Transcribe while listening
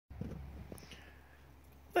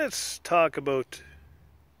Let's talk about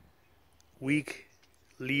weak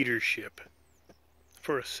leadership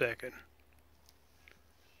for a second.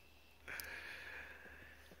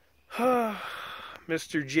 Mr.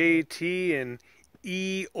 JT and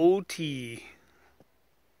EOT.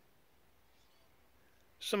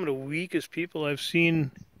 Some of the weakest people I've seen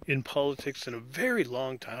in politics in a very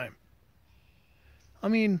long time. I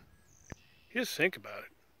mean, just think about it.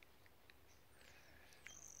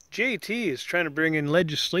 JT is trying to bring in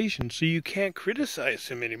legislation so you can't criticize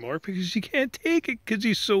him anymore because you can't take it because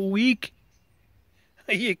he's so weak.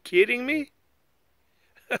 Are you kidding me?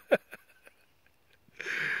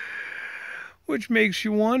 Which makes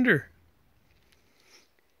you wonder,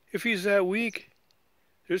 if he's that weak,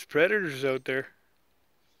 there's predators out there.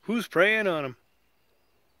 Who's preying on him?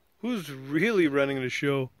 Who's really running the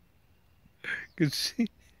show? Because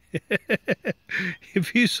if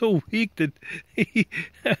he's so weak that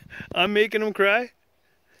I'm making him cry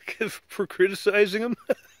for criticizing him.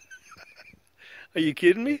 Are you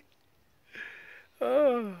kidding me?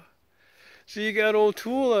 Oh, so you got old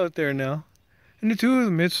Tool out there now, and the two of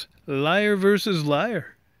them, it's liar versus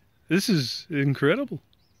liar. This is incredible.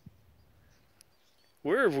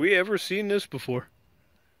 Where have we ever seen this before?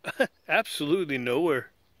 Absolutely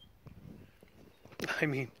nowhere. I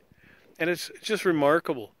mean, and it's just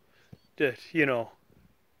remarkable that,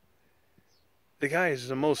 the guy is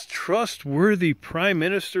the most trustworthy prime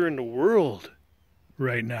minister in the world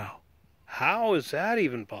right now. How is that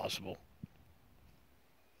even possible?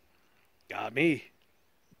 Got me.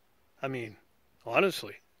 I mean,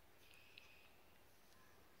 honestly.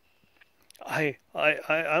 I'm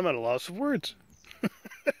at a loss of words.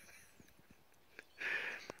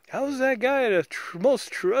 How's that guy the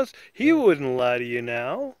most trust? He wouldn't lie to you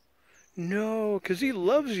now. No, because he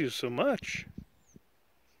loves you so much.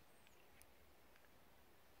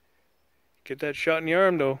 Get that shot in the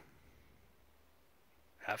arm, though.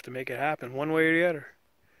 Have to make it happen one way or the other.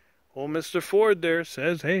 Old Mr. Ford there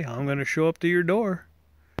says, hey, I'm going to show up to your door.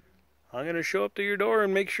 I'm going to show up to your door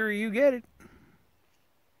and make sure you get it.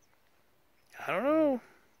 I don't know.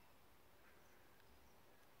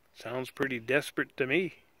 Sounds pretty desperate to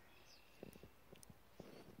me.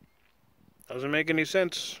 Doesn't make any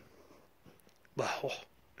sense. Well,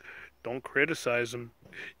 don't criticize them.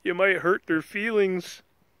 You might hurt their feelings.